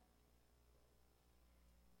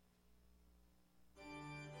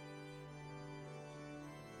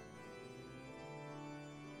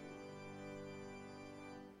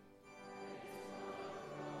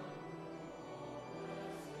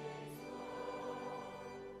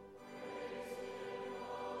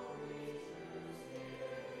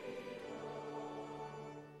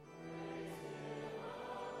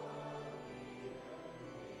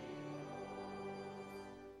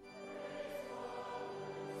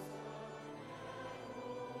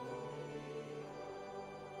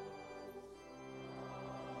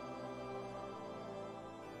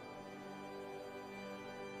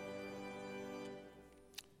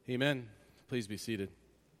Amen. Please be seated.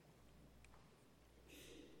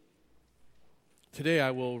 Today I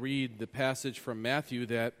will read the passage from Matthew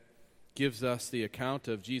that gives us the account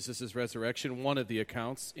of Jesus' resurrection, one of the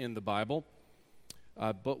accounts in the Bible.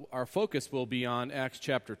 But our focus will be on Acts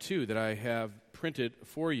chapter 2 that I have printed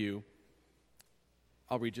for you.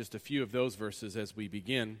 I'll read just a few of those verses as we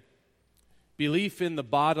begin. Belief in the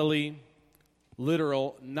bodily,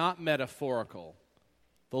 literal, not metaphorical,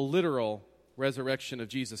 the literal resurrection of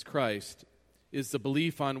Jesus Christ is the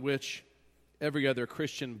belief on which every other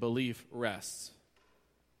Christian belief rests.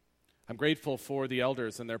 I'm grateful for the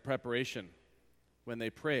elders and their preparation when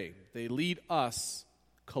they pray. They lead us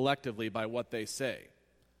collectively by what they say.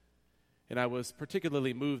 And I was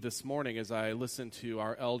particularly moved this morning as I listened to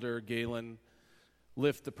our elder, Galen,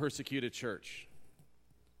 lift the persecuted church.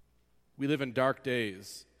 We live in dark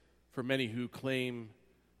days for many who claim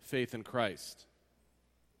faith in Christ.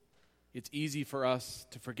 It's easy for us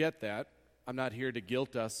to forget that. I'm not here to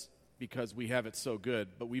guilt us because we have it so good,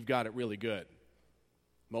 but we've got it really good.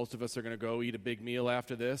 Most of us are going to go eat a big meal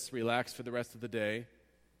after this, relax for the rest of the day,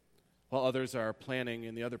 while others are planning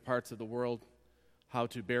in the other parts of the world how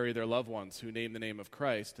to bury their loved ones who name the name of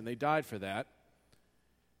Christ, and they died for that.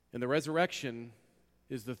 And the resurrection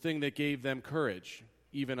is the thing that gave them courage,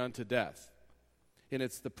 even unto death. And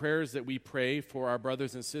it's the prayers that we pray for our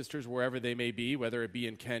brothers and sisters wherever they may be, whether it be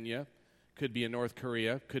in Kenya, could be in North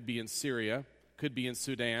Korea, could be in Syria, could be in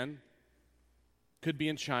Sudan, could be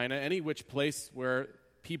in China, any which place where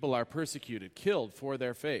people are persecuted, killed for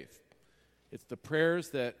their faith. It's the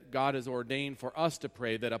prayers that God has ordained for us to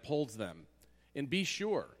pray that upholds them. And be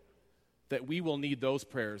sure that we will need those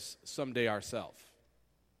prayers someday ourselves.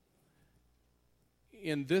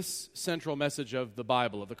 In this central message of the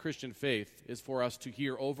Bible, of the Christian faith, is for us to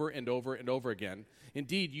hear over and over and over again.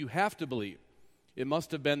 Indeed, you have to believe. It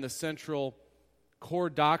must have been the central core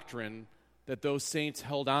doctrine that those saints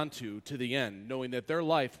held on to the end, knowing that their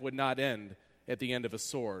life would not end at the end of a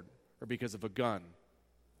sword or because of a gun.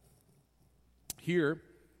 Here,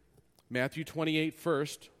 Matthew 28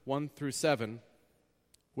 first, 1 through 7,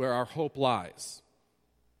 where our hope lies.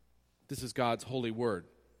 This is God's holy word.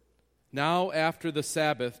 Now after the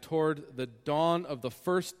Sabbath, toward the dawn of the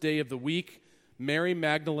first day of the week, Mary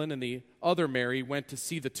Magdalene and the other Mary went to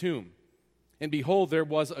see the tomb. And behold, there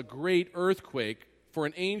was a great earthquake, for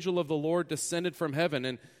an angel of the Lord descended from heaven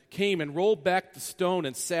and came and rolled back the stone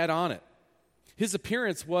and sat on it. His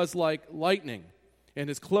appearance was like lightning, and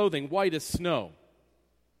his clothing white as snow.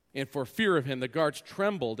 And for fear of him, the guards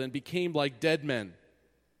trembled and became like dead men.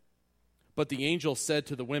 But the angel said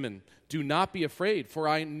to the women, "Do not be afraid, for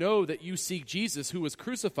I know that you seek Jesus who was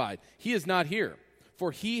crucified. He is not here,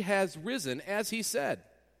 for he has risen as he said.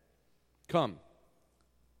 Come,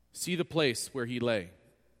 see the place where he lay.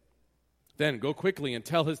 Then go quickly and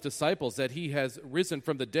tell his disciples that he has risen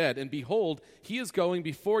from the dead, and behold, he is going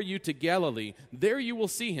before you to Galilee. There you will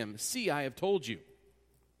see him. See, I have told you."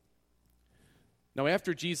 Now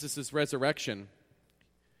after Jesus' resurrection,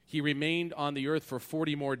 he remained on the earth for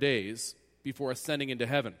 40 more days before ascending into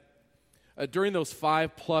heaven. During those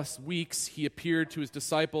 5+ weeks, he appeared to his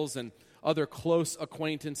disciples and other close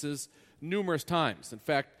acquaintances numerous times. In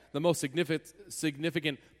fact, the most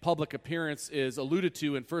significant public appearance is alluded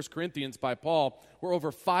to in 1 Corinthians by Paul, where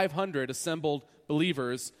over 500 assembled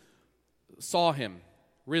believers saw him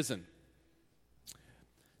risen.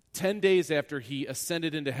 10 days after he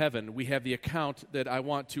ascended into heaven, we have the account that I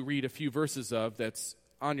want to read a few verses of that's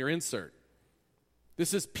on your insert.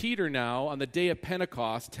 This is Peter now on the day of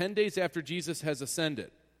Pentecost, 10 days after Jesus has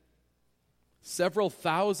ascended. Several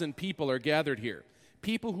thousand people are gathered here,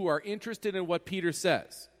 people who are interested in what Peter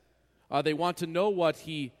says. They want to know what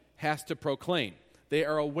he has to proclaim. They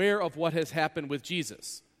are aware of what has happened with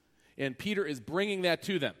Jesus, and Peter is bringing that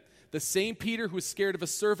to them. The same Peter who was scared of a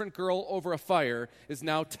servant girl over a fire is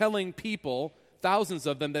now telling people, thousands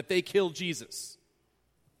of them, that they killed Jesus.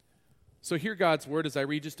 So hear God's word as I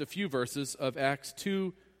read just a few verses of Acts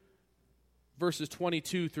 2, verses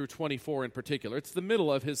 22 through 24 in particular. It's the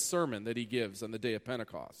middle of his sermon that he gives on the day of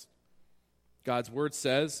Pentecost. God's word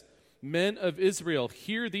says, "Men of Israel,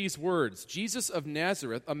 hear these words. Jesus of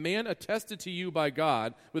Nazareth, a man attested to you by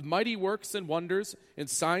God with mighty works and wonders and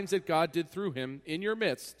signs that God did through him in your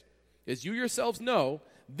midst. As you yourselves know,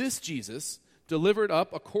 this Jesus, delivered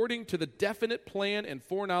up according to the definite plan and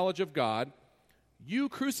foreknowledge of God, you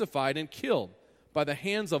crucified and killed by the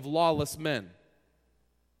hands of lawless men.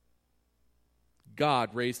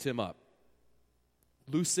 God raised him up,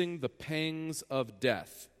 loosing the pangs of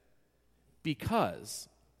death, because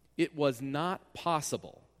it was not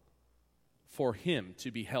possible for him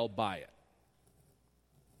to be held by it."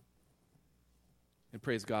 And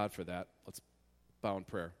praise God for that. Let's bow in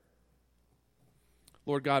prayer.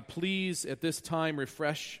 Lord God, please at this time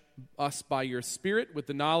refresh us by your Spirit with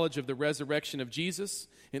the knowledge of the resurrection of Jesus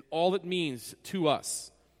and all it means to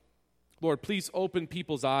us. Lord, please open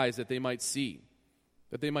people's eyes that they might see,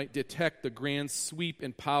 that they might detect the grand sweep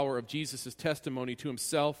and power of Jesus' testimony to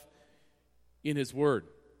himself in his word.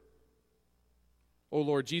 Oh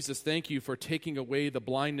Lord Jesus, thank you for taking away the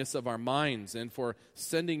blindness of our minds and for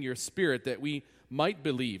sending your Spirit that we might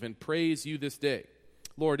believe and praise you this day.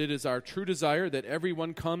 Lord, it is our true desire that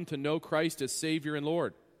everyone come to know Christ as Savior and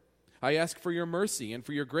Lord. I ask for your mercy and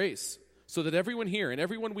for your grace so that everyone here and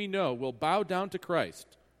everyone we know will bow down to Christ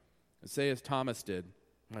and say as Thomas did,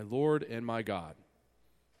 my Lord and my God.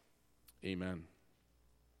 Amen.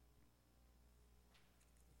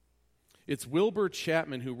 It's Wilbur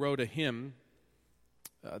Chapman who wrote a hymn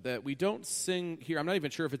that we don't sing here. I'm not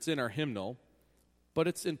even sure if it's in our hymnal, but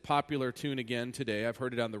it's in popular tune again today. I've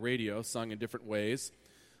heard it on the radio, sung in different ways.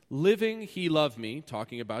 Living, he loved me,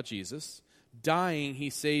 talking about Jesus. Dying, he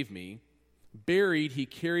saved me. Buried, he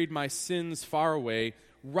carried my sins far away.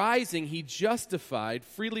 Rising, he justified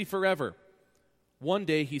freely forever. One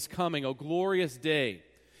day he's coming, oh glorious day.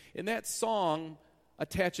 And that song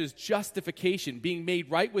attaches justification, being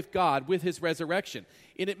made right with God with his resurrection.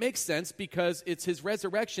 And it makes sense because it's his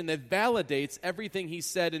resurrection that validates everything he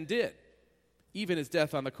said and did, even his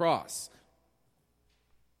death on the cross.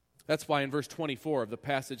 That's why in verse 24 of the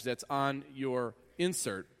passage that's on your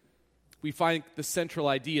insert, we find the central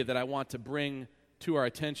idea that I want to bring to our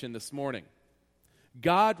attention this morning.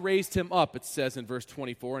 God raised him up, it says in verse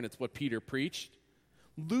 24, and it's what Peter preached,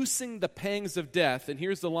 loosing the pangs of death, and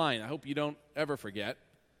here's the line, I hope you don't ever forget,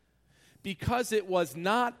 because it was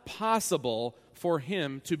not possible for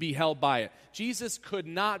him to be held by it. Jesus could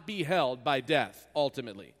not be held by death,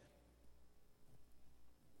 ultimately.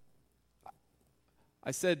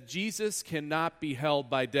 I said Jesus cannot be held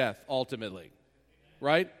by death, ultimately,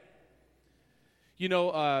 right? You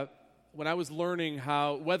know, when I was learning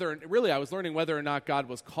I was learning whether or not God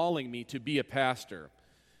was calling me to be a pastor.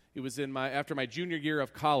 It was after my junior year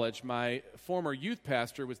of college. My former youth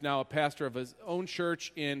pastor was now a pastor of his own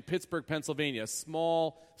church in Pittsburgh, Pennsylvania, a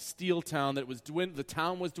small steel town that was the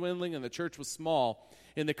town was dwindling and the church was small,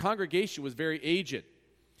 and the congregation was very aged.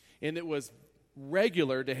 And it was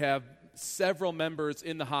regular to have several members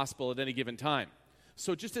in the hospital at any given time.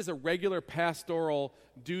 So just as a regular pastoral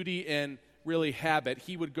duty and really habit,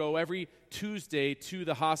 he would go every Tuesday to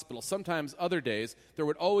the hospital. Sometimes other days, there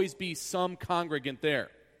would always be some congregant there.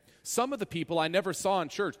 Some of the people I never saw in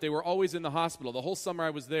church. They were always in the hospital. The whole summer I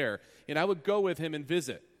was there, and I would go with him and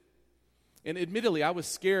visit. And admittedly, I was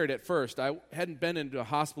scared at first. I hadn't been into a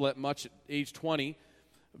hospital at much at age 20,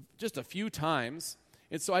 just a few times.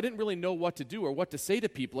 And so I didn't really know what to do or what to say to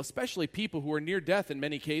people, especially people who were near death in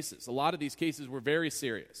many cases. A lot of these cases were very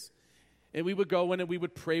serious. And we would go in and we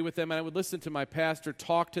would pray with them, and I would listen to my pastor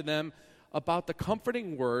talk to them about the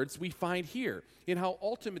comforting words we find here and how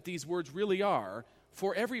ultimate these words really are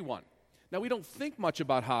for everyone. Now, we don't think much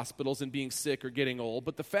about hospitals and being sick or getting old,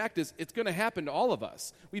 but the fact is it's going to happen to all of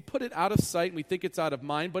us. We put it out of sight and we think it's out of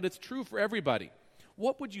mind, but it's true for everybody.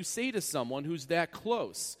 What would you say to someone who's that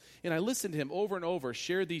close? And I listened to him over and over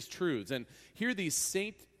share these truths and hear these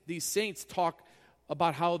saints talk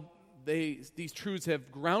about how these truths have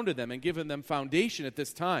grounded them and given them foundation at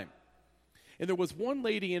this time. And there was one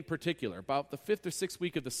lady in particular, about the 5th or 6th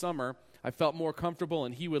week of the summer, I felt more comfortable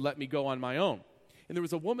and he would let me go on my own. And there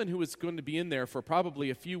was a woman who was going to be in there for probably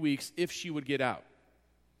a few weeks if she would get out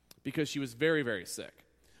because she was very, very sick.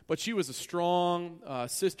 But she was a strong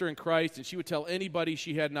sister in Christ, and she would tell anybody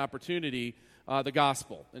she had an opportunity the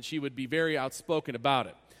gospel, and she would be very outspoken about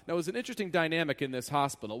it. Now, it was an interesting dynamic in this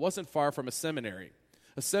hospital. It wasn't far from a seminary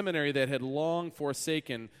that had long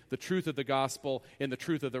forsaken the truth of the gospel and the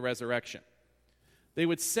truth of the resurrection. They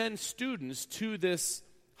would send students to this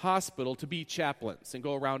hospital to be chaplains and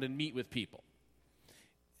go around and meet with people.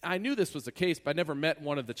 I knew this was the case, but I never met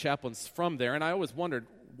one of the chaplains from there, and I always wondered,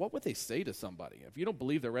 what would they say to somebody? If you don't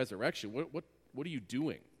believe the resurrection, what are you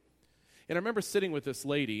doing? And I remember sitting with this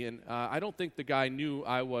lady, and I don't think the guy knew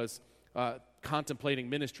I was contemplating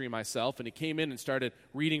ministry myself, and he came in and started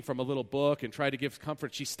reading from a little book and tried to give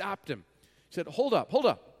comfort. She stopped him. She said, hold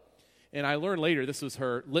up. And I learned later this was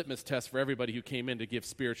her litmus test for everybody who came in to give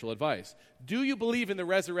spiritual advice. Do you believe in the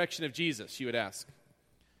resurrection of Jesus? She would ask.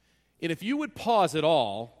 And if you would pause at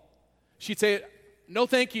all, she'd say, no,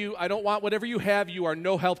 thank you. I don't want whatever you have. You are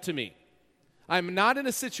no help to me. I'm not in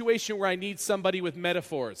a situation where I need somebody with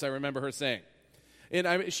metaphors, I remember her saying.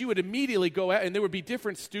 And she would immediately go out, and there would be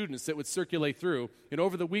different students that would circulate through. And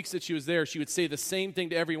over the weeks that she was there, she would say the same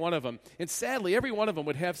thing to every one of them. And sadly, every one of them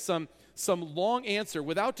would have some long answer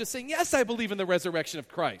without just saying, yes, I believe in the resurrection of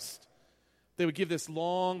Christ. They would give this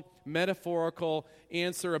long, metaphorical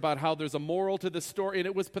answer about how there's a moral to the story, and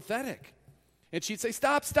it was pathetic. And she'd say,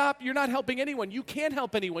 stop, you're not helping anyone. You can't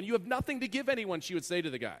help anyone. You have nothing to give anyone, she would say to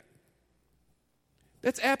the guy.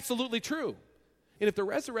 That's absolutely true. And if the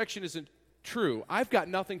resurrection isn't true, I've got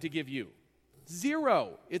nothing to give you.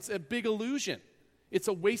 Zero. It's a big illusion. It's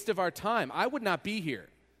a waste of our time. I would not be here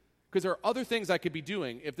because there are other things I could be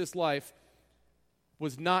doing if this life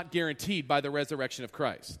was not guaranteed by the resurrection of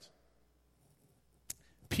Christ.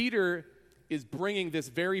 Peter is bringing this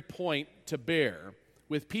very point to bear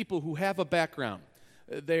with people who have a background.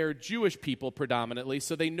 They're Jewish people predominantly,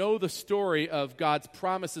 so they know the story of God's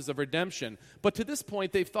promises of redemption. But to this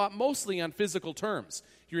point, they've thought mostly on physical terms.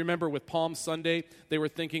 You remember with Palm Sunday, they were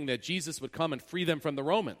thinking that Jesus would come and free them from the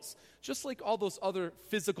Romans, just like all those other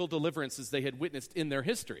physical deliverances they had witnessed in their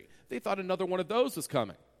history. They thought another one of those was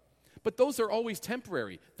coming. But those are always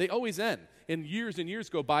temporary. They always end, and years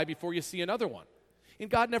go by before you see another one. And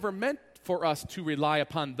God never meant for us to rely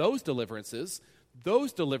upon those deliverances.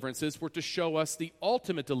 Those deliverances were to show us the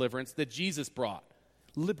ultimate deliverance that Jesus brought,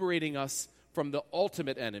 liberating us from the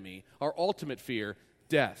ultimate enemy, our ultimate fear,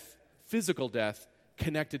 death, physical death,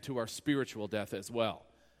 connected to our spiritual death as well.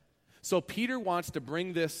 So Peter wants to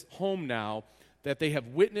bring this home now that they have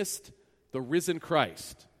witnessed the risen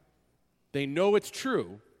Christ. They know it's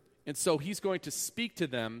true, and so he's going to speak to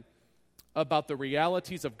them about the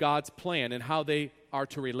realities of God's plan and how they are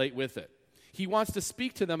to relate with it. He wants to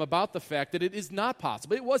speak to them about the fact that it is not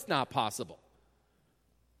possible. It was not possible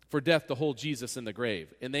for death to hold Jesus in the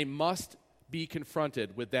grave. And they must be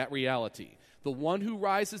confronted with that reality. The one who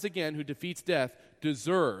rises again, who defeats death,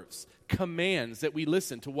 deserves, commands that we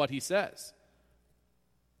listen to what he says.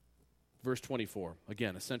 Verse 24,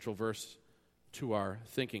 again, a central verse to our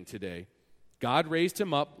thinking today. God raised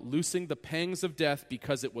him up, loosing the pangs of death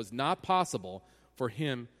because it was not possible for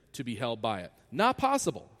him to be held by it. Not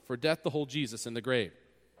possible for death to hold Jesus in the grave.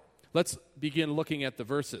 Let's begin looking at the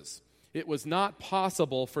verses. It was not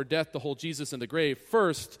possible for death to hold Jesus in the grave,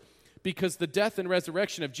 first, because the death and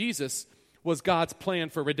resurrection of Jesus was God's plan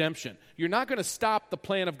for redemption. You're not going to stop the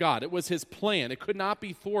plan of God. It was his plan. It could not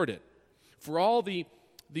be thwarted. For all the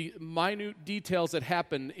minute details that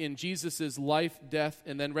happened in Jesus' life, death,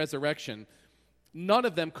 and then resurrection, none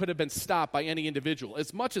of them could have been stopped by any individual.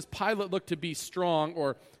 As much as Pilate looked to be strong,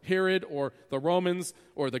 or Herod, or the Romans,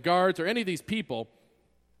 or the guards, or any of these people,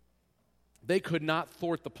 they could not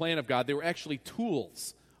thwart the plan of God. They were actually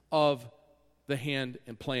tools of the hand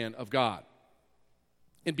and plan of God.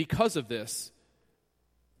 And because of this,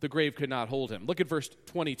 the grave could not hold him. Look at verse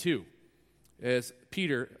 22 as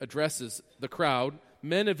Peter addresses the crowd.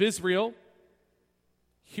 Men of Israel,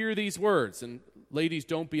 hear these words. And ladies,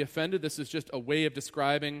 don't be offended. This is just a way of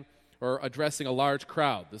describing or addressing a large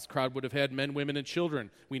crowd. This crowd would have had men, women, and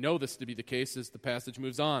children. We know this to be the case as the passage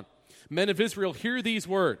moves on. Men of Israel, hear these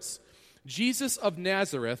words. Jesus of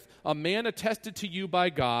Nazareth, a man attested to you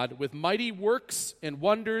by God with mighty works and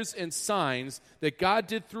wonders and signs that God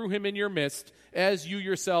did through him in your midst, as you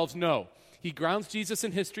yourselves know. He grounds Jesus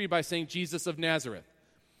in history by saying Jesus of Nazareth.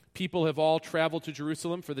 People have all traveled to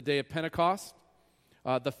Jerusalem for the day of Pentecost,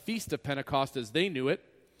 the feast of Pentecost as they knew it.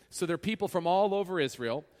 So there are people from all over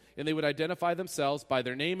Israel, and they would identify themselves by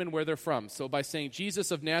their name and where they're from. So by saying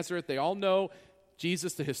Jesus of Nazareth, they all know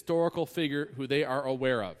Jesus, the historical figure who they are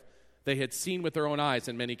aware of. They had seen with their own eyes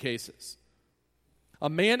in many cases. A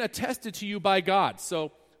man attested to you by God.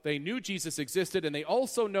 So they knew Jesus existed, and they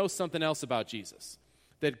also know something else about Jesus.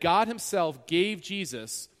 That God himself gave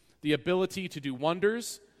Jesus the ability to do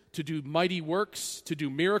wonders, to do mighty works, to do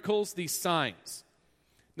miracles, these signs.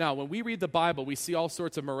 Now, when we read the Bible, we see all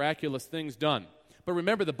sorts of miraculous things done. But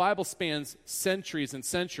remember, the Bible spans centuries and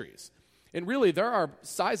centuries. And really, there are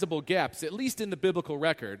sizable gaps, at least in the biblical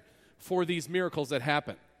record, for these miracles that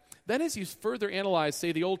happen. Then as you further analyze,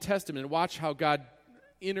 say, the Old Testament and watch how God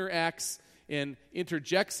interacts and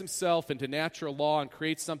interjects himself into natural law and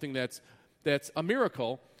creates something that's a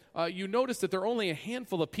miracle, you notice that there are only a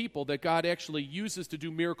handful of people that God actually uses to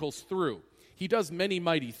do miracles through. He does many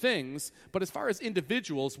mighty things, but as far as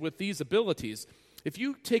individuals with these abilities, if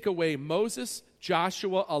you take away Moses,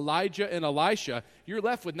 Joshua, Elijah, and Elisha, you're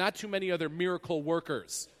left with not too many other miracle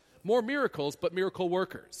workers. More miracles, but miracle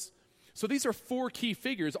workers. So these are four key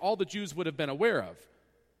figures all the Jews would have been aware of.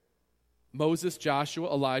 Moses,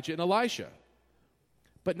 Joshua, Elijah, and Elisha.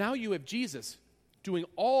 But now you have Jesus doing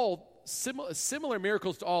all similar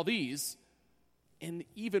miracles to all these, and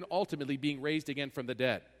even ultimately being raised again from the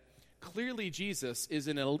dead. Clearly, Jesus is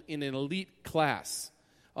in an elite class.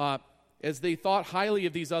 As they thought highly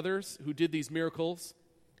of these others who did these miracles,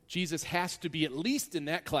 Jesus has to be at least in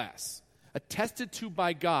that class, attested to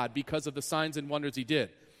by God because of the signs and wonders he did.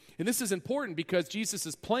 And this is important because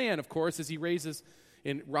Jesus' plan, of course, as he rises,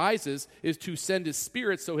 is to send his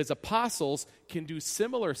Spirit so his apostles can do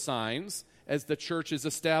similar signs as the church is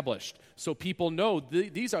established. So people know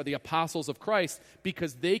these are the apostles of Christ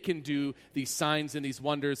because they can do these signs and these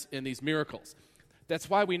wonders and these miracles. That's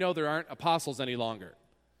why we know there aren't apostles any longer,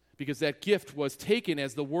 because that gift was taken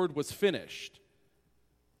as the word was finished.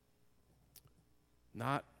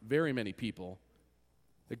 Not very many people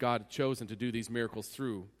that God had chosen to do these miracles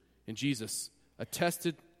through. And Jesus,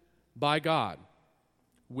 attested by God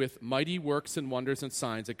with mighty works and wonders and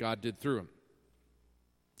signs that God did through him.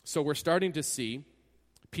 So we're starting to see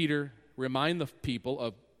Peter remind the people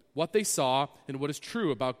of what they saw and what is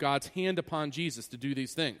true about God's hand upon Jesus to do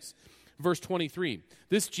these things. Verse 23,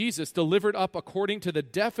 this Jesus delivered up according to the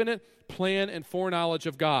definite plan and foreknowledge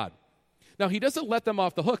of God. Now, he doesn't let them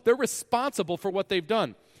off the hook. They're responsible for what they've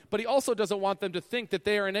done. But he also doesn't want them to think that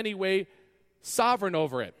they are in any way sovereign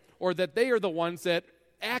over it, or that they are the ones that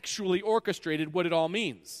actually orchestrated what it all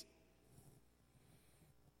means.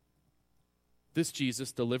 This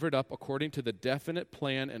Jesus delivered up according to the definite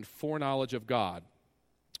plan and foreknowledge of God,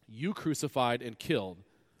 you crucified and killed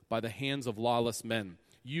by the hands of lawless men.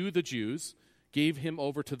 You, the Jews, gave him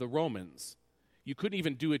over to the Romans. You couldn't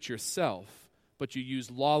even do it yourself, but you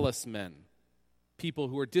used lawless men, people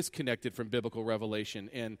who are disconnected from biblical revelation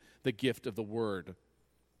and the gift of the word.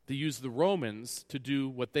 They used the Romans to do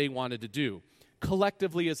what they wanted to do,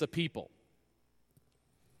 collectively as a people.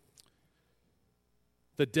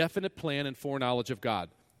 The definite plan and foreknowledge of God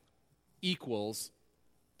equals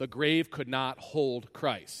the grave could not hold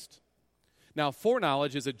Christ. Now,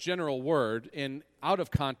 foreknowledge is a general word, and out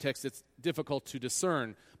of context, it's difficult to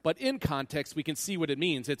discern. But in context, we can see what it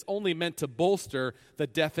means. It's only meant to bolster the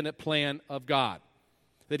definite plan of God,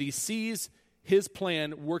 that he sees his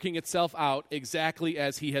plan working itself out exactly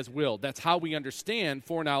as he has willed. That's how we understand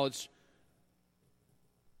foreknowledge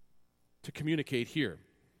to communicate here.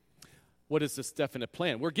 What is this definite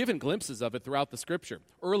plan? We're given glimpses of it throughout the Scripture.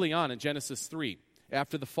 Early on in Genesis 3,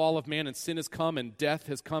 after the fall of man and sin has come and death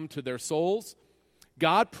has come to their souls,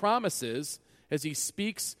 God promises, as he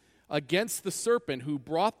speaks against the serpent who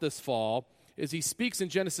brought this fall, as he speaks in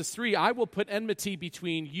Genesis 3, I will put enmity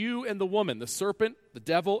between you and the woman, the serpent, the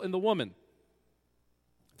devil, and the woman.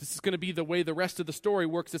 This is going to be the way the rest of the story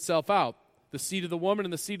works itself out. The seed of the woman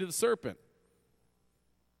and the seed of the serpent.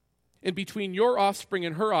 And between your offspring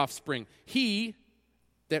and her offspring, he,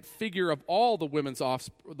 that figure of all the woman's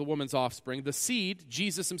offspring, the seed,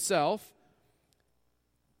 Jesus himself,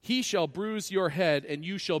 he shall bruise your head and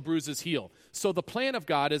you shall bruise his heel. So the plan of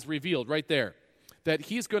God is revealed right there, that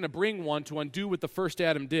he's going to bring one to undo what the first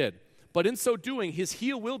Adam did. But in so doing, his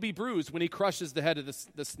heel will be bruised when he crushes the head of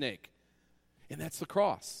the snake. And that's the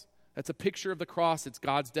cross. That's a picture of the cross. It's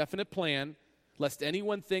God's definite plan, lest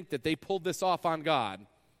anyone think that they pulled this off on God.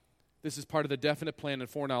 This is part of the definite plan and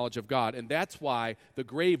foreknowledge of God. And that's why the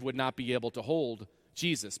grave would not be able to hold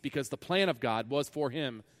Jesus, because the plan of God was for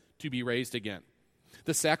him to be raised again.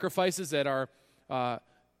 The sacrifices that are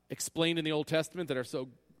explained in the Old Testament that are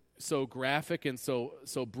so graphic and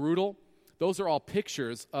so brutal, those are all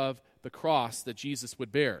pictures of the cross that Jesus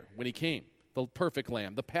would bear when he came, the perfect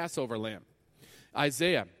lamb, the Passover lamb.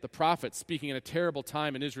 Isaiah, the prophet, speaking in a terrible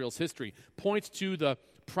time in Israel's history, points to the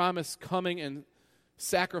promised coming and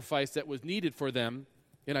sacrifice that was needed for them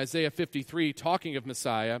in Isaiah 53, talking of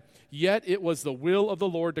Messiah. Yet it was the will of the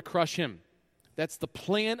Lord to crush him. That's the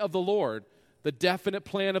plan of the Lord, the definite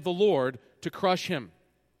plan of the Lord to crush him.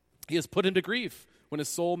 He is put into grief when his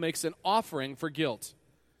soul makes an offering for guilt.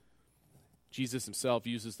 Jesus himself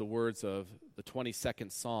uses the words of the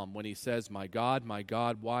 22nd Psalm when he says, my God,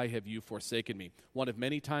 why have you forsaken me? One of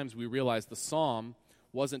many times we realize the Psalm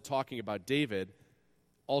wasn't talking about David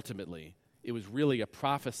ultimately. It was really a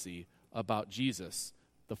prophecy about Jesus,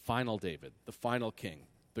 the final David, the final king,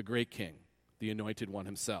 the great king, the anointed one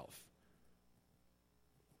himself.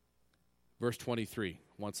 Verse 23,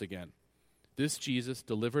 once again. This Jesus,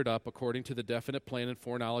 delivered up according to the definite plan and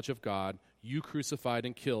foreknowledge of God, you crucified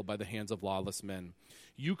and killed by the hands of lawless men.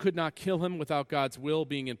 You could not kill him without God's will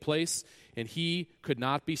being in place, and he could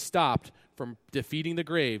not be stopped from defeating the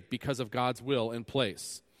grave because of God's will in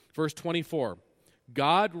place. Verse 24,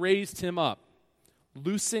 God raised him up,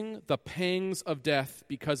 loosing the pangs of death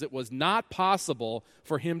because it was not possible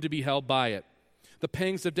for him to be held by it. The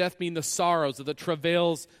pangs of death mean the sorrows or the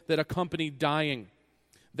travails that accompany dying.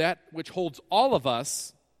 that which holds all of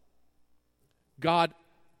us, God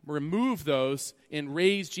removed those and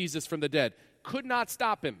raised Jesus from the dead. Could not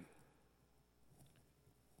stop him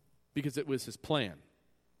because it was his plan.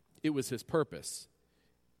 It was his purpose.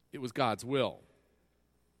 It was God's will.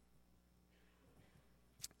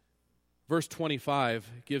 Verse 25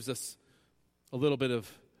 gives us a little bit of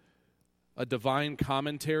a divine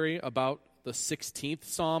commentary about the 16th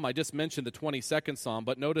Psalm. I just mentioned the 22nd Psalm,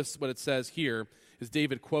 but notice what it says here as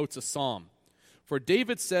David quotes a psalm. For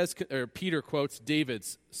David says, or Peter quotes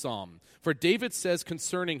David's psalm. For David says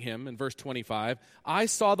concerning him in verse 25, I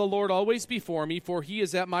saw the Lord always before me, for he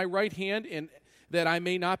is at my right hand, and that I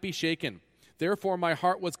may not be shaken. Therefore my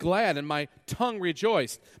heart was glad, and my tongue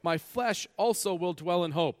rejoiced. My flesh also will dwell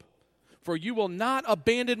in hope. For you will not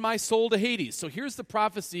abandon my soul to Hades. So here's the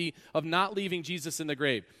prophecy of not leaving Jesus in the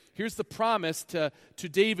grave. Here's the promise to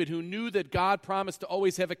David, who knew that God promised to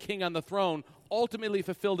always have a king on the throne, ultimately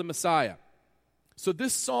fulfilled in Messiah. So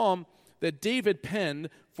this psalm that David penned,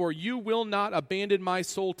 for you will not abandon my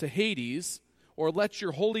soul to Hades, or let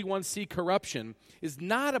your Holy One see corruption, is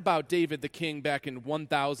not about David the king back in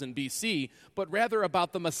 1000 BC, but rather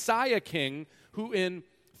about the Messiah king who in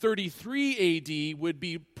 33 AD would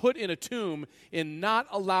be put in a tomb and not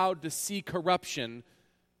allowed to see corruption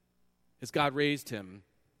as God raised him.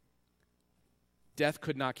 Death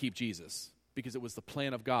could not keep Jesus because it was the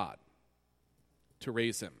plan of God to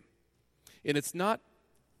raise him. And it's not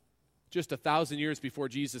just 1,000 years before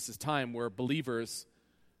Jesus' time where believers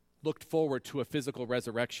looked forward to a physical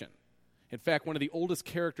resurrection. In fact, one of the oldest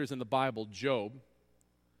characters in the Bible, Job,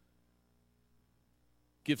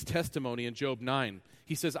 gives testimony in Job 9.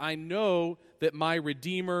 He says, I know that my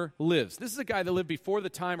Redeemer lives. This is a guy that lived before the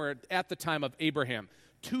time or at the time of Abraham,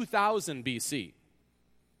 2000 BC.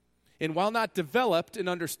 And while not developed in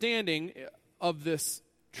understanding of this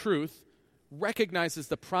truth, recognizes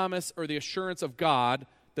the promise or the assurance of God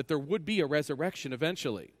that there would be a resurrection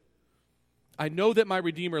eventually. I know that my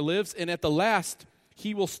Redeemer lives, and at the last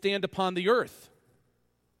he will stand upon the earth.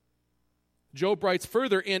 Job writes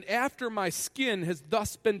further, and after my skin has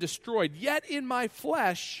thus been destroyed, yet in my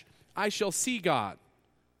flesh I shall see God,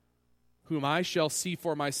 whom I shall see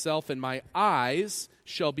for myself, and my eyes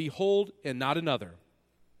shall behold and not another.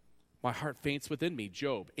 My heart faints within me,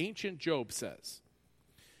 Job. Ancient Job says.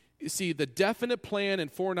 You see, the definite plan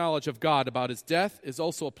and foreknowledge of God about his death is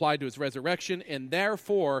also applied to his resurrection, and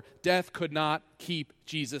therefore death could not keep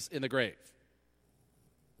Jesus in the grave.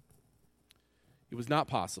 It was not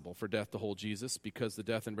possible for death to hold Jesus because the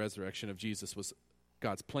death and resurrection of Jesus was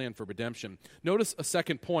God's plan for redemption. Notice a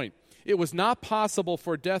second point. It was not possible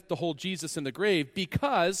for death to hold Jesus in the grave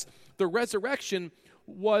because the resurrection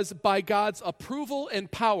was by God's approval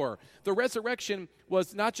and power. The resurrection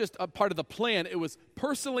was not just a part of the plan, it was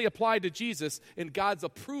personally applied to Jesus in God's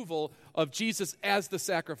approval of Jesus as the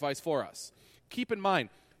sacrifice for us. Keep in mind,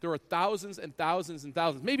 there are thousands and thousands and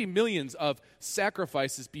thousands, maybe millions of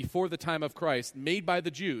sacrifices before the time of Christ made by the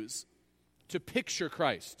Jews to picture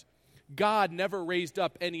Christ. God never raised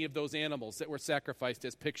up any of those animals that were sacrificed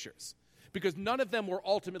as pictures because none of them were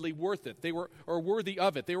ultimately worth it. They were or worthy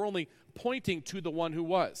of it. They were only pointing to the one who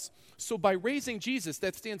was. So by raising Jesus,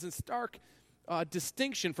 that stands in stark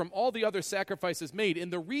distinction from all the other sacrifices made.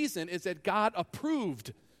 And the reason is that God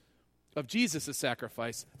approved of Jesus'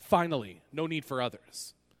 sacrifice. Finally, no need for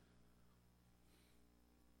others.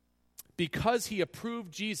 Because he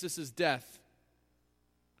approved Jesus' death,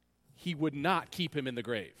 he would not keep him in the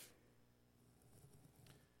grave.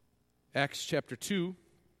 Acts chapter 2,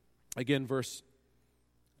 again verse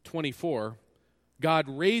 24, God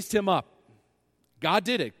raised him up. God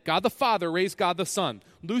did it. God the Father raised God the Son,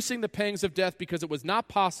 loosing the pangs of death because it was not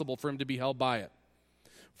possible for him to be held by it.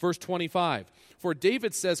 Verse 25, for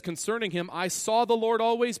David says concerning him, I saw the Lord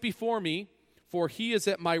always before me, for he is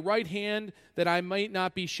at my right hand that I might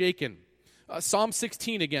not be shaken. Psalm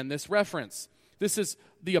 16 again, this reference. This is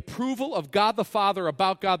the approval of God the Father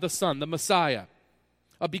about God the Son, the Messiah.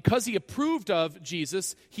 Because he approved of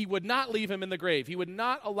Jesus, he would not leave him in the grave. He would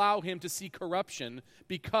not allow him to see corruption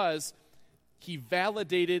because he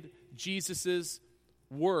validated Jesus'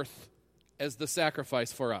 worth as the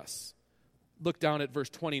sacrifice for us. Look down at verse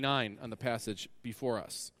 29 on the passage before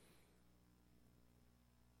us.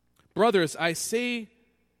 Brothers, I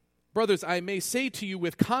may say to you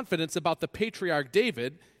with confidence about the patriarch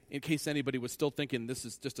David, in case anybody was still thinking this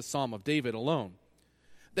is just a psalm of David alone,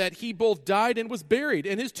 that he both died and was buried,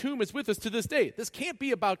 and his tomb is with us to this day. This can't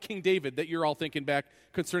be about King David that you're all thinking back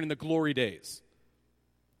concerning the glory days.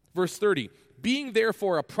 Verse 30, being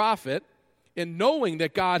therefore a prophet, and knowing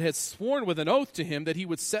that God had sworn with an oath to him that he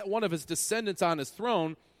would set one of his descendants on his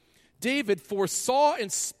throne, David foresaw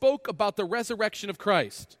and spoke about the resurrection of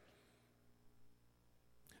Christ,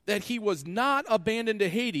 that he was not abandoned to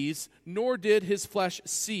Hades, nor did his flesh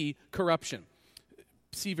see corruption.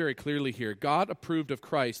 See very clearly here, God approved of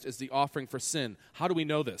Christ as the offering for sin. How do we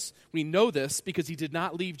know this? We know this because he did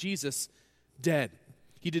not leave Jesus dead.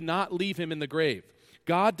 He did not leave him in the grave.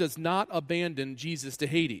 God does not abandon Jesus to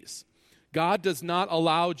Hades. God does not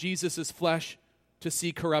allow Jesus' flesh to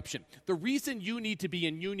see corruption. The reason you need to be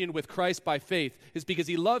in union with Christ by faith is because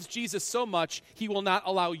he loves Jesus so much, he will not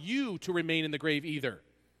allow you to remain in the grave either.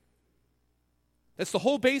 That's the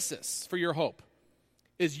whole basis for your hope,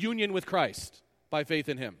 is union with Christ by faith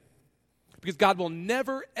in him. Because God will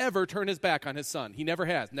never, ever turn his back on his son. He never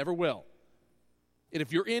has, never will. And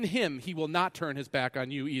if you're in him, he will not turn his back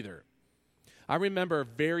on you either. I remember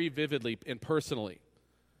very vividly and personally,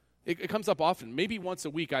 it comes up often, maybe once a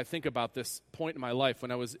week I think about this point in my life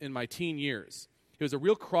when I was in my teen years. It was a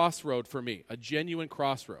real crossroad for me, a genuine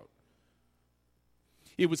crossroad.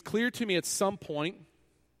 It was clear to me at some point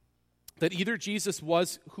that either Jesus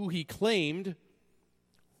was who he claimed,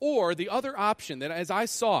 or the other option that as I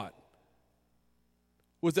saw it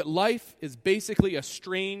was that life is basically a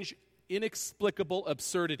strange, inexplicable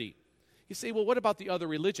absurdity. You say, well, what about the other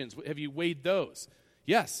religions? Have you weighed those?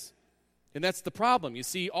 Yes. And that's the problem. You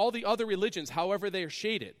see, all the other religions, however they are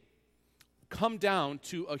shaded, come down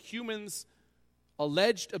to a human's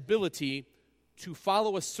alleged ability to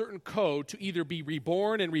follow a certain code to either be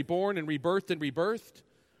reborn and rebirthed,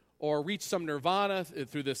 or reach some nirvana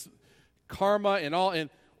through this karma and all,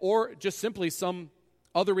 or just simply some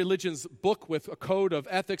other religion's book with a code of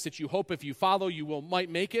ethics that you hope if you follow might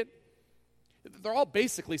make it. They're all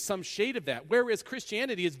basically some shade of that, whereas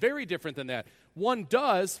Christianity is very different than that. One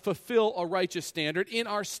does fulfill a righteous standard in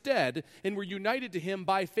our stead, and we're united to him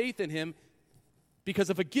by faith in him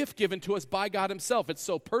because of a gift given to us by God himself. It's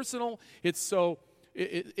so personal,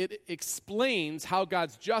 it explains how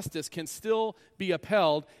God's justice can still be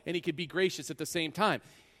upheld and he can be gracious at the same time.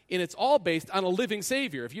 And it's all based on a living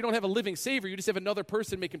Savior. If you don't have a living Savior, you just have another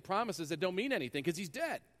person making promises that don't mean anything because he's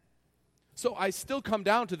dead. So I still come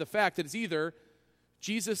down to the fact that it's either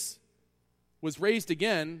Jesus was raised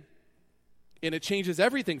again and it changes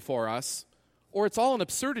everything for us, or it's all an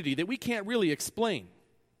absurdity that we can't really explain.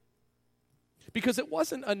 Because it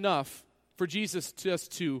wasn't enough for Jesus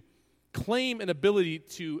just to claim an ability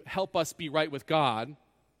to help us be right with God.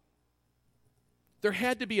 There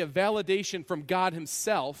had to be a validation from God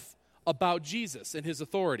himself about Jesus and his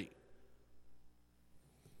authority.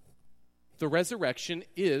 The resurrection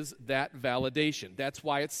is that validation. That's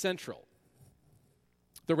why it's central.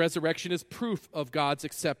 The resurrection is proof of God's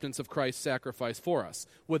acceptance of Christ's sacrifice for us.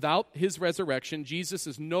 Without his resurrection, Jesus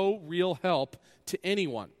is no real help to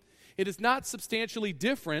anyone. It is not substantially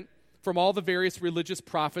different from all the various religious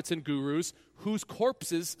prophets and gurus whose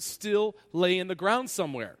corpses still lay in the ground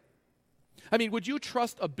somewhere. I mean, would you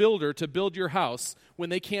trust a builder to build your house when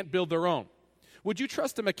they can't build their own? Would you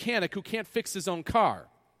trust a mechanic who can't fix his own car?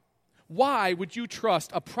 Why would you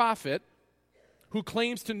trust a prophet who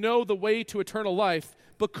claims to know the way to eternal life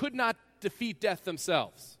but could not defeat death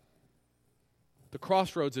themselves? The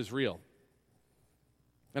crossroads is real,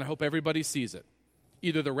 and I hope everybody sees it.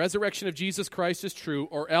 Either the resurrection of Jesus Christ is true,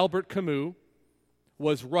 or Albert Camus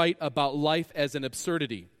was right about life as an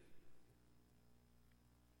absurdity.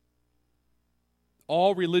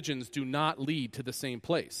 All religions do not lead to the same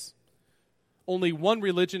place. Only one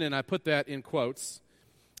religion, and I put that in quotes,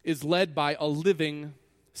 is led by a living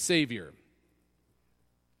Savior.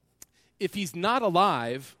 If he's not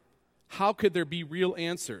alive, how could there be real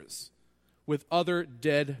answers with other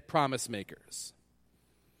dead promise makers?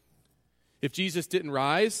 If Jesus didn't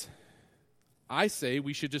rise, I say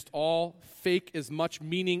we should just all fake as much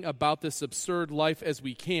meaning about this absurd life as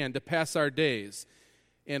we can to pass our days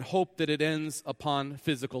and hope that it ends upon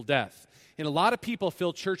physical death. And a lot of people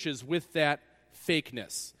fill churches with that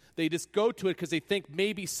fakeness. They just go to it because they think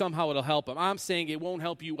maybe somehow it'll help them. I'm saying it won't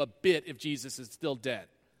help you a bit if Jesus is still dead.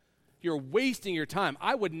 You're wasting your time.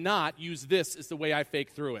 I would not use this as the way I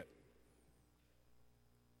fake through it.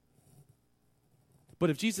 But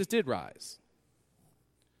if Jesus did rise,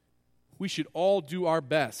 we should all do our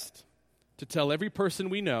best to tell every person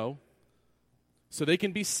we know so they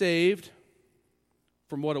can be saved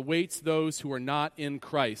from what awaits those who are not in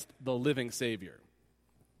Christ, the living Savior.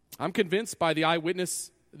 I'm convinced by the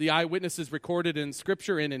eyewitnesses recorded in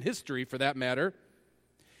Scripture and in history, for that matter.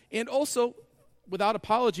 And also, without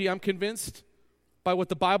apology, I'm convinced by what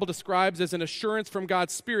the Bible describes as an assurance from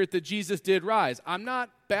God's Spirit that Jesus did rise. I'm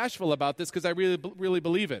not bashful about this because I really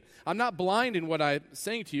believe it. I'm not blind in what I'm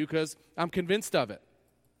saying to you because I'm convinced of it.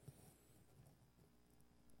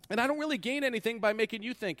 And I don't really gain anything by making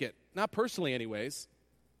you think it. Not personally, anyways.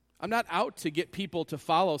 I'm not out to get people to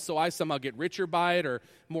follow so I somehow get richer by it or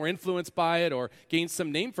more influenced by it or gain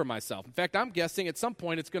some name for myself. In fact, I'm guessing at some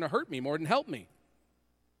point it's going to hurt me more than help me.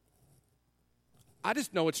 I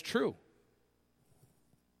just know it's true.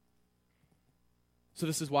 So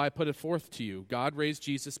this is why I put it forth to you. God raised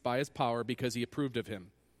Jesus by his power because he approved of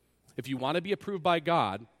him. If you want to be approved by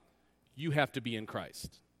God, you have to be in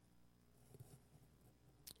Christ.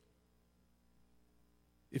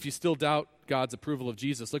 If you still doubt God's approval of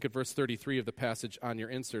Jesus, look at verse 33 of the passage on your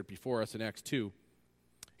insert before us in Acts 2.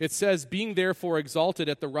 It says, being therefore exalted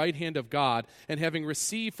at the right hand of God, and having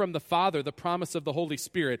received from the Father the promise of the Holy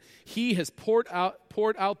Spirit, he has poured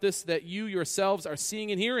out this that you yourselves are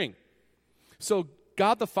seeing and hearing. So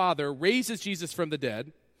God the Father raises Jesus from the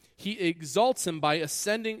dead. He exalts him by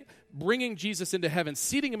ascending, bringing Jesus into heaven,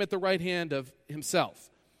 seating him at the right hand of himself.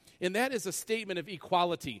 And that is a statement of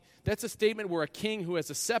equality. That's a statement where a king who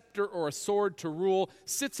has a scepter or a sword to rule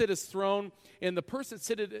sits at his throne, and the person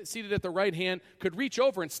seated at the right hand could reach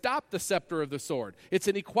over and stop the scepter of the sword. It's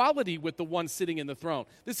an equality with the one sitting in the throne.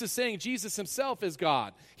 This is saying Jesus himself is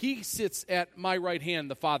God. He sits at my right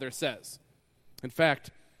hand, the Father says. In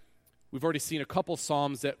fact, we've already seen a couple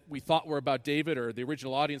psalms that we thought were about David, or the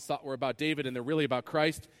original audience thought were about David, and they're really about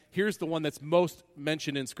Christ. Here's the one that's most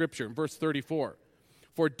mentioned in Scripture, in verse 34.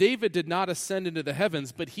 For David did not ascend into the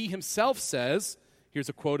heavens, but he himself says, here's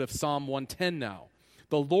a quote of Psalm 110 now,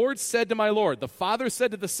 the Lord said to my Lord, the Father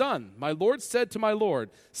said to the Son, my Lord said to my Lord,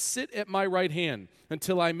 sit at my right hand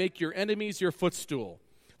until I make your enemies your footstool.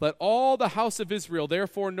 Let all the house of Israel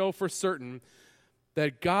therefore know for certain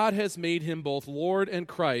that God has made him both Lord and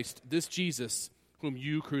Christ, this Jesus whom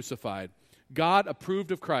you crucified. God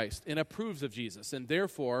approved of Christ and approves of Jesus, and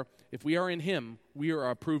therefore, if we are in him, we are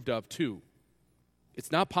approved of too.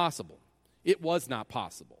 It's not possible. It was not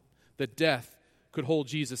possible that death could hold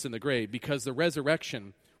Jesus in the grave because the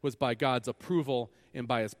resurrection was by God's approval and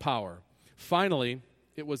by his power. Finally,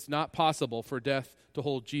 it was not possible for death to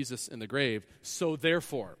hold Jesus in the grave. So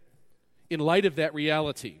therefore, in light of that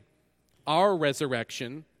reality, our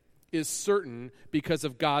resurrection is certain because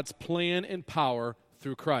of God's plan and power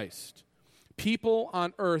through Christ. People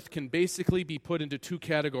on earth can basically be put into two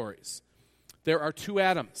categories. There are two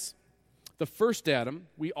Adams. The first Adam,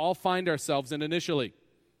 we all find ourselves in initially,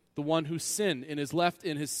 the one who sinned and is left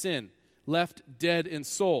in his sin, left dead in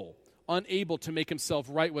soul, unable to make himself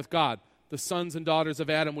right with God. The sons and daughters of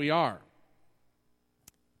Adam we are.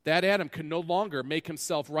 That Adam can no longer make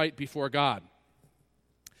himself right before God.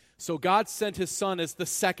 So God sent his son as the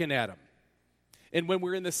second Adam. And when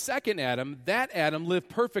we're in the second Adam, that Adam lived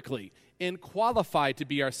perfectly and qualified to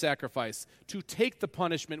be our sacrifice, to take the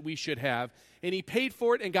punishment we should have. And he paid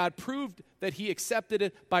for it, and God proved that he accepted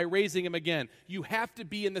it by raising him again. You have to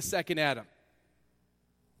be in the second Adam.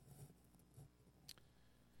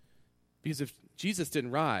 Because if Jesus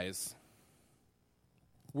didn't rise,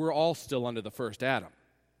 we're all still under the first Adam.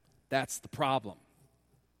 That's the problem.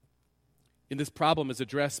 And this problem is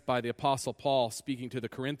addressed by the Apostle Paul speaking to the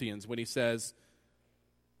Corinthians when he says,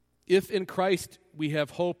 if in Christ we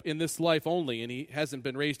have hope in this life only, and he hasn't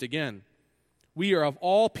been raised again, we are of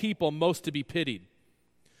all people most to be pitied.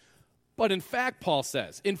 But in fact, Paul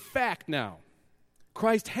says, in fact now,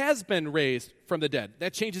 Christ has been raised from the dead.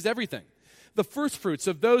 That changes everything. The firstfruits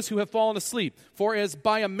of those who have fallen asleep. For as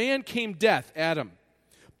by a man came death, Adam,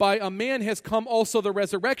 by a man has come also the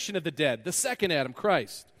resurrection of the dead, the second Adam,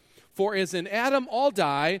 Christ. For as in Adam all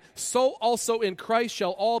die, so also in Christ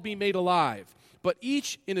shall all be made alive. But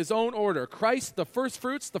each in his own order. Christ, the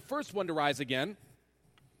firstfruits, the first one to rise again.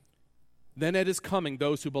 Then at his coming,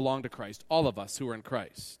 those who belong to Christ, all of us who are in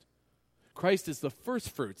Christ. Christ is the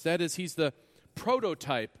firstfruits. That is, he's the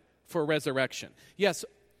prototype for resurrection. Yes,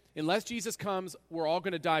 unless Jesus comes, we're all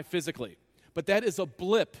going to die physically. But that is a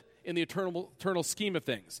blip in the eternal scheme of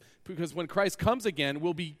things. Because when Christ comes again,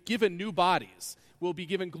 we'll be given new bodies. We'll be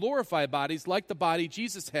given glorified bodies like the body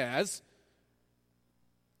Jesus has,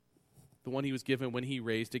 the one he was given when he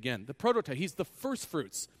raised again. The prototype, he's the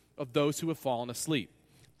firstfruits of those who have fallen asleep.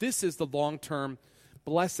 This is the long-term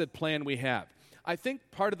blessed plan we have. I think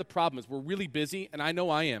part of the problem is we're really busy, and I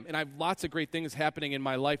know I am, and I have lots of great things happening in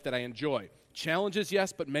my life that I enjoy. Challenges,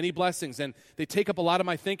 yes, but many blessings, and they take up a lot of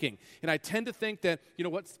my thinking. And I tend to think that,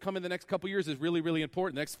 what's coming the next couple years is really, really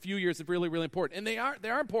important. The next few years is really, really important. And they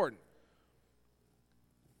are important.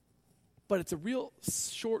 But it's a real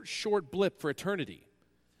short blip for eternity.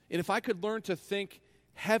 And if I could learn to think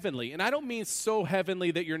heavenly, and I don't mean so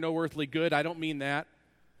heavenly that you're no earthly good. I don't mean that.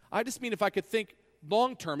 I just mean if I could think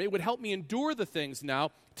long term. It would help me endure the things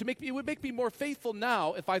now it would make me more faithful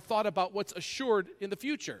now if I thought about what's assured in the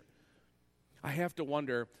future. I have to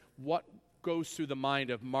wonder what goes through the mind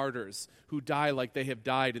of martyrs who die like they have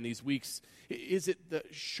died in these weeks. Is it the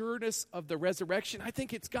sureness of the resurrection? I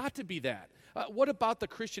think it's got to be that. What about the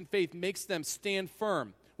Christian faith makes them stand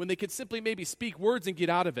firm when they could simply maybe speak words and get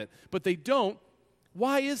out of it, but they don't?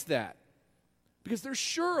 Why is that? Because they're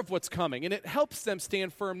sure of what's coming, and it helps them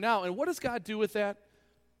stand firm now. And what does God do with that?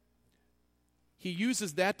 He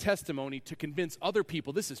uses that testimony to convince other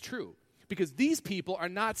people this is true, because these people are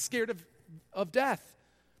not scared of death.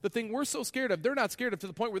 The thing we're so scared of, they're not scared of to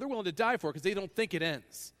the point where they're willing to die for it because they don't think it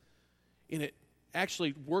ends. And it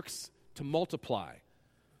actually works to multiply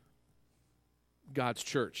God's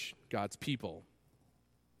church, God's people.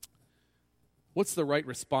 What's the right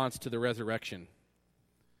response to the resurrection?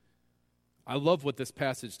 I love what this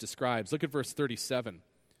passage describes. Look at verse 37.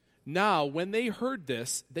 Now, when they heard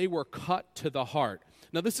this, they were cut to the heart.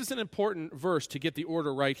 Now, this is an important verse to get the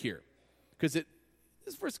order right here, because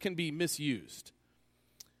this verse can be misused.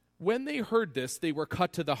 When they heard this, they were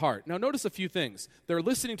cut to the heart. Now, notice a few things. They're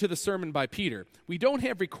listening to the sermon by Peter. We don't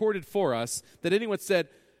have recorded for us that anyone said,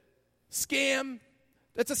 scam,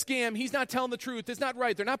 that's a scam, he's not telling the truth, it's not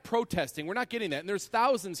right. They're not protesting. We're not getting that. And there's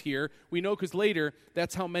thousands here. We know because later,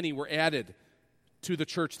 that's how many were added to the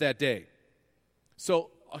church that day.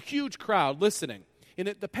 So, a huge crowd listening. And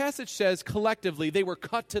the passage says, collectively, they were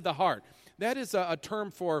cut to the heart. That is a term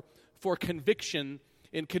for conviction,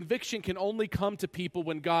 and conviction can only come to people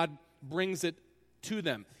when God brings it to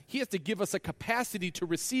them. He has to give us a capacity to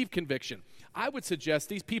receive conviction. I would suggest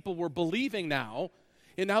these people were believing now,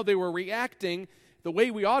 and now they were reacting the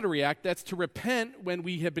way we ought to react. That's to repent when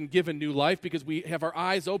we have been given new life, because we have our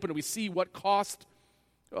eyes open and we see what cost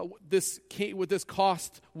what this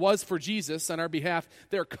cost was for Jesus on our behalf.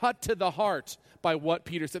 They're cut to the heart by what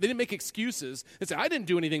Peter said. They didn't make excuses and say, I didn't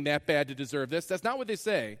do anything that bad to deserve this. That's not what they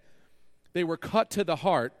say. They were cut to the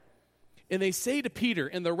heart, and they say to Peter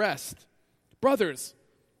and the rest, brothers,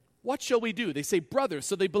 what shall we do? They say brothers,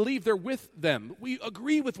 so they believe they're with them. We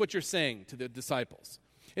agree with what you're saying to the disciples.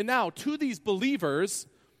 And now, to these believers,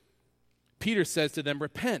 Peter says to them,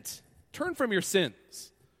 repent, turn from your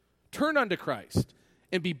sins, turn unto Christ,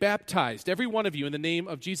 and be baptized, every one of you, in the name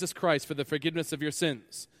of Jesus Christ for the forgiveness of your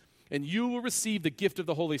sins. And you will receive the gift of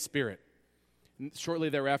the Holy Spirit. And shortly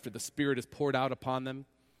thereafter, the Spirit is poured out upon them,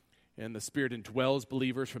 and the Spirit indwells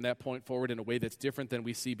believers from that point forward in a way that's different than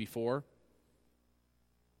we see before.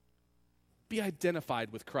 Be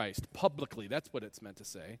identified with Christ publicly. That's what it's meant to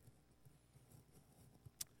say.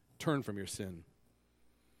 Turn from your sin.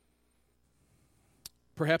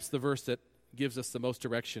 Perhaps the verse that gives us the most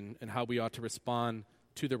direction in how we ought to respond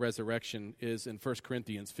to the resurrection is in 1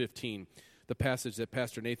 Corinthians 15, the passage that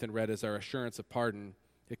Pastor Nathan read as our assurance of pardon.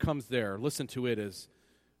 It comes there. Listen to it as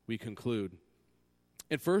we conclude.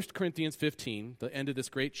 In 1 Corinthians 15, the end of this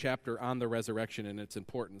great chapter on the resurrection and its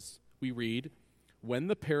importance, we read, when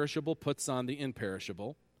the perishable puts on the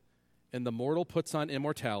imperishable, and the mortal puts on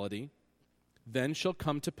immortality, then shall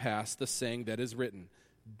come to pass the saying that is written,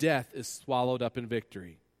 death is swallowed up in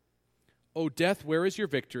victory. O death, where is your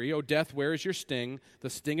victory? O death, where is your sting? The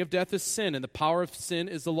sting of death is sin, and the power of sin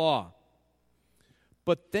is the law.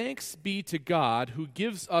 But thanks be to God who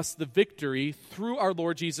gives us the victory through our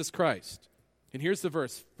Lord Jesus Christ. And here's the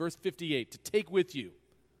verse 58, to take with you.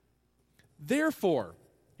 Therefore,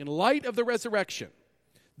 in light of the resurrection,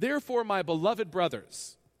 therefore, my beloved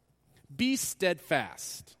brothers, be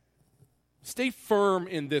steadfast. Stay firm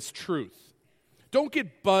in this truth. Don't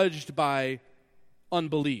get budged by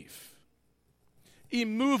unbelief.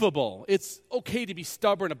 Immovable. It's okay to be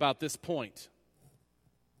stubborn about this point.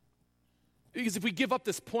 Because if we give up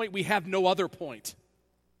this point, we have no other point.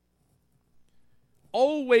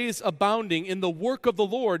 Always abounding in the work of the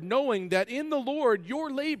Lord, knowing that in the Lord your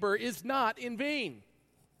labor is not in vain.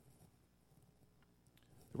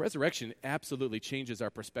 The resurrection absolutely changes our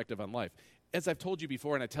perspective on life. As I've told you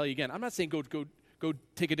before, and I tell you again, I'm not saying go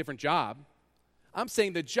take a different job. I'm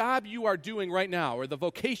saying the job you are doing right now, or the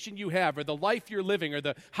vocation you have, or the life you're living, or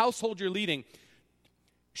the household you're leading,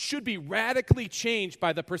 should be radically changed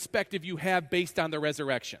by the perspective you have based on the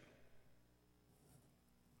resurrection.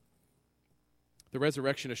 The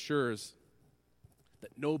resurrection assures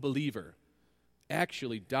that no believer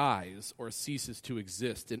actually dies or ceases to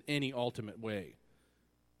exist in any ultimate way.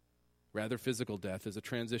 Rather, physical death is a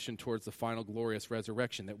transition towards the final glorious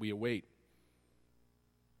resurrection that we await.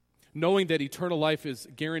 Knowing that eternal life is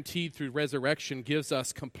guaranteed through resurrection gives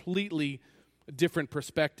us completely different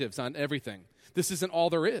perspectives on everything. This isn't all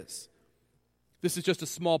there is. This is just a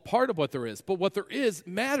small part of what there is, but what there is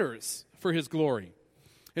matters for his glory.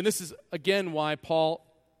 And this is, again, why Paul,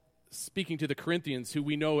 speaking to the Corinthians, who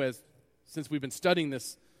we know as, since we've been studying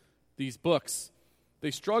these books,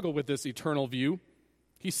 they struggle with this eternal view.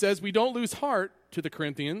 He says, we don't lose heart to the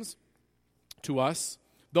Corinthians, to us,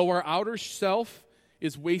 though our outer self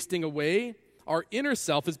is wasting away, our inner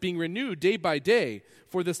self is being renewed day by day.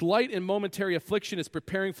 For this light and momentary affliction is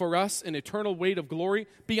preparing for us an eternal weight of glory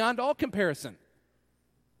beyond all comparison.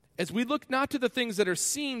 As we look not to the things that are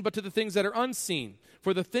seen, but to the things that are unseen.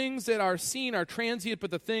 For the things that are seen are transient,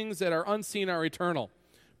 but the things that are unseen are eternal.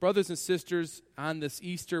 Brothers and sisters, on this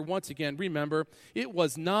Easter, once again, remember, it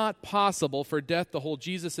was not possible for death to hold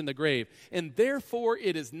Jesus in the grave, and therefore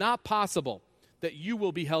it is not possible that you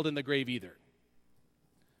will be held in the grave either.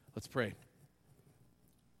 Let's pray.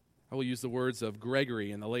 I will use the words of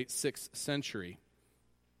Gregory in the late 6th century.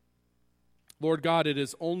 Lord God, it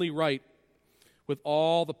is only right with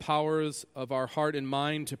all the powers of our heart and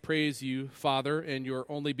mind to praise you, Father, and your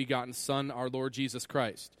only begotten Son, our Lord Jesus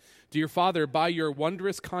Christ. Dear Father, by your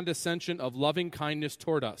wondrous condescension of loving kindness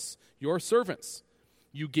toward us, your servants,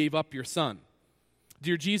 you gave up your Son.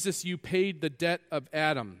 Dear Jesus, you paid the debt of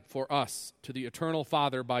Adam for us to the eternal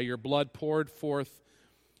Father by your blood poured forth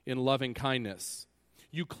in loving kindness.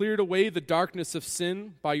 You cleared away the darkness of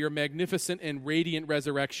sin by your magnificent and radiant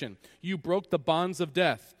resurrection. You broke the bonds of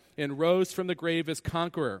death and rose from the grave as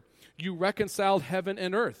conqueror. You reconciled heaven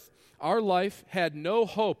and earth. Our life had no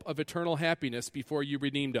hope of eternal happiness before you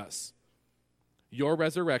redeemed us. Your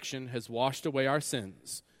resurrection has washed away our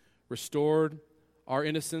sins, restored our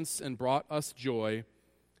innocence, and brought us joy.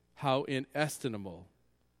 How inestimable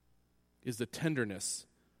is the tenderness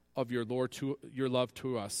of your love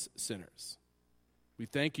to us sinners. We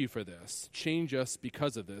thank you for this. Change us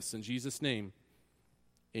because of this. In Jesus' name,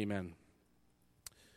 amen.